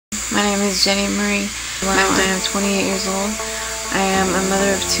My name is Jenimarie. I am 28 years old. I am a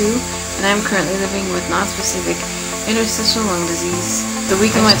mother of 2, and I am currently living with non-specific interstitial lung disease. The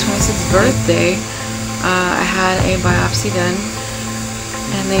week of my 26th birthday, I had a biopsy done,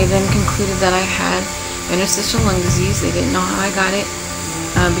 and they then concluded that I had interstitial lung disease. They didn't know how I got it,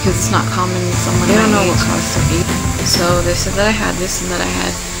 because it's not common in someone my age. They don't know what caused it. So they said that I had this and that I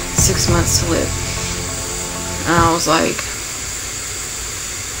had 6 months to live. And I was like,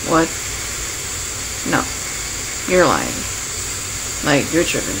 what? No, you're lying. Like, you're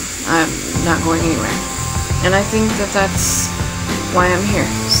tripping. I'm not going anywhere. And I think that that's why I'm here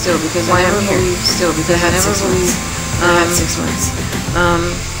still, because I never believed I had 6 months. I had 6 months.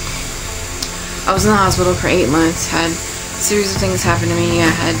 I was in the hospital for 8 months, had a series of things happen to me. I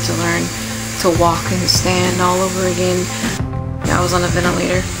had to learn to walk and stand all over again. I was on a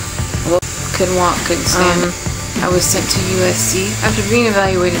ventilator. Couldn't walk, couldn't stand. I was sent to USC. After being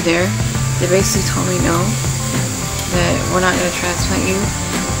evaluated there, they basically told me no, that we're not going to transplant you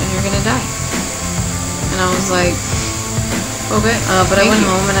and you're going to die. And I was like, okay. But I went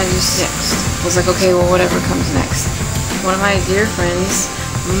home and I just was like, okay, well, whatever comes next. One of my dear friends,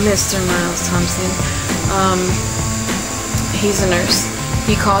 Mr. Miles Thompson, he's a nurse.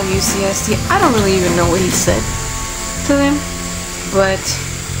 He called UCST. I don't really even know what he said to them, but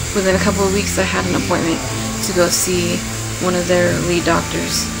within a couple of weeks I had an appointment to go see one of their lead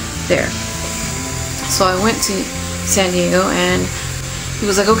doctors there. So I went to San Diego and he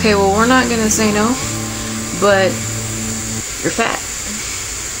was like, okay, well, we're not gonna say no, but you're fat.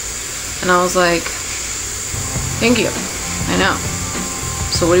 And I was like, thank you, I know.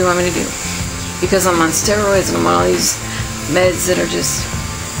 So what do you want me to do? Because I'm on steroids and I'm on all these meds that are just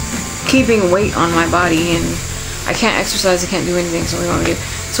keeping weight on my body, and I can't exercise, I can't do anything, so what do you want me to do?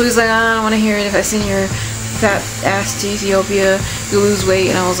 So he's like, I don't want to hear it. If I send your fat ass to Ethiopia, you'll lose weight.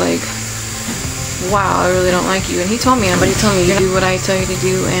 And I was like, wow, I really don't like you. And he told me, you do what I tell you to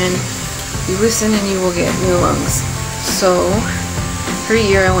do, and you listen and you will get new lungs. So for a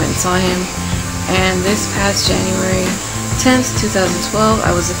year I went and saw him, and this past January 10th, 2012,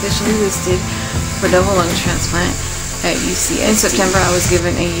 I was officially listed for double lung transplant at UCST. In September, I was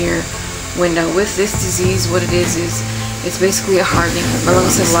given a year window. With this disease, what it is it's basically a hardening. My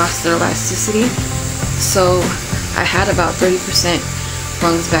lungs have lost their elasticity. So I had about 30%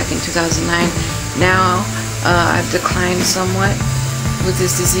 lungs back in 2009. Now I've declined somewhat. With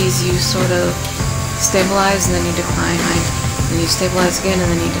this disease, you sort of stabilize and then you decline, and you stabilize again and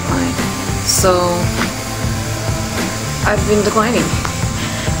then you decline. So I've been declining,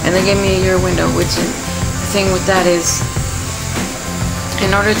 and they gave me a year window, which the thing with that is,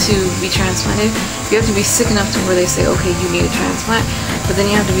 in order to be transplanted, you have to be sick enough to where they say, okay, you need a transplant, but then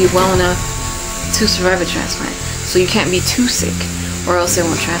you have to be well enough to survive a transplant. So you can't be too sick, or else they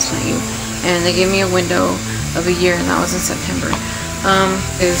won't transplant you. And they gave me a window of a year, and that was in September. I'm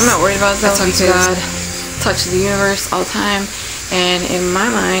not worried about that because God touches the universe all the time, and in my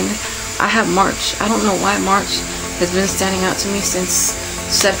mind, I have March. I don't know why March has been standing out to me since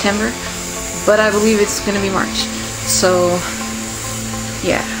September, but I believe it's going to be March. So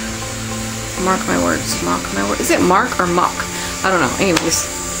yeah, mark my words. Mark my words. Is it mark or mock? I don't know. Anyways,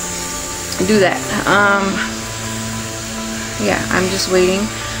 do that. Yeah, I'm just waiting.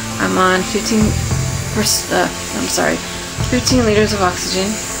 I'm on 15 liters of oxygen,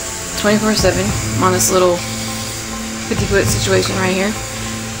 24/7. I'm on this little 50-foot situation right here,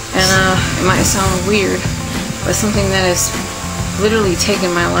 and it might sound weird, but something that has literally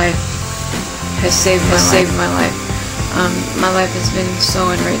taken my life has saved my life. My life has been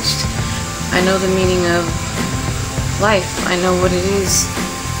so enriched. I know the meaning of life. I know what it is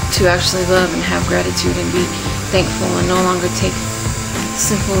to actually love and have gratitude and be thankful, and no longer take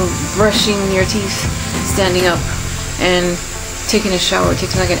simple brushing your teeth, standing up, and taking a shower. It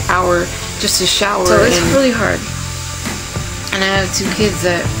takes me like an hour just to shower. So it's really hard. And I have 2 kids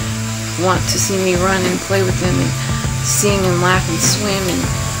that want to see me run and play with them and sing and laugh and swim and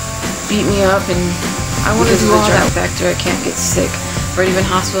beat me up, and I want to do all that factor. I can't get sick. I've already been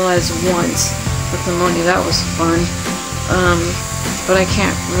hospitalized once with pneumonia. That was fun. But I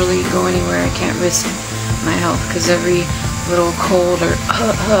can't really go anywhere. I can't risk my health because every little cold or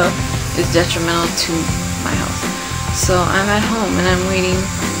is detrimental to my health. So I'm at home and I'm waiting.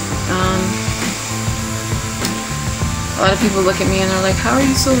 A lot of people look at me and they're like, how are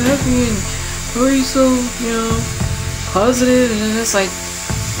you so happy and how are you so, positive? And it's like,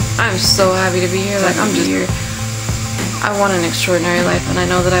 I'm so happy to be here. Like, I'm just here. I want an extraordinary life, and I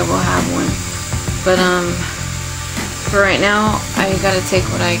know that I will have one. But for right now, I gotta take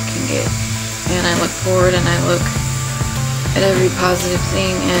what I can get, and I look forward and I look at every positive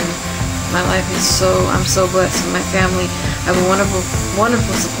thing, and My life is I'm so blessed with my family. I have a wonderful,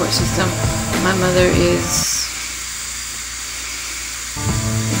 wonderful support system. My mother is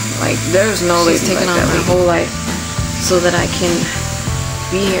like, there's no lady taken on my whole life so that I can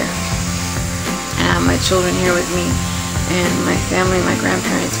be here. And I have my children here with me, and my family, my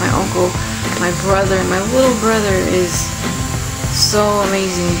grandparents, my uncle, my brother. My little brother is so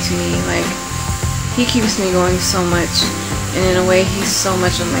amazing to me. Like, he keeps me going so much, and in a way he's so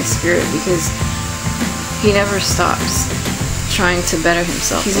much of my spirit, because he never stops trying to better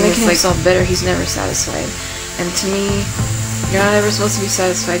himself. He's making himself better. He's never satisfied. And to me, you're not ever supposed to be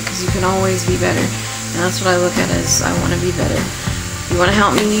satisfied, because you can always be better. And that's what I look at as, I want to be better. You want to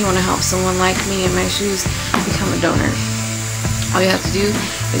help me, you want to help someone like me in my shoes, become a donor. All you have to do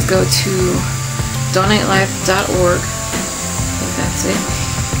is go to donatelife.org, I think that's it,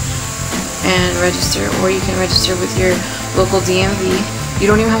 and register, or you can register with your local DMV. You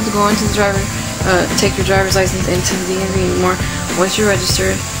don't even have to go into the take your driver's license into the DMV anymore. Once you're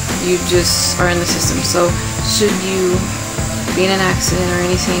registered, you just are in the system. So should you be in an accident or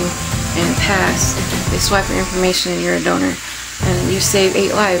anything and pass, they swipe your information and you're a donor. And you save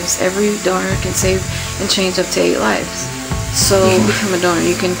 8 lives. Every donor can save and change up to 8 lives. So you can become a donor.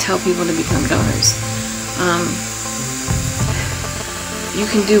 You can tell people to become donors. You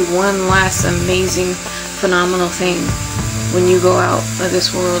can do one last amazing, phenomenal thing when you go out of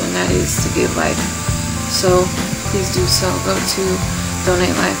this world, and that is to give life. So please do so. Go to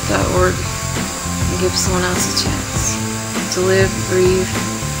donatelife.org and give someone else a chance to live, breathe,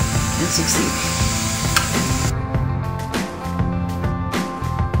 and succeed.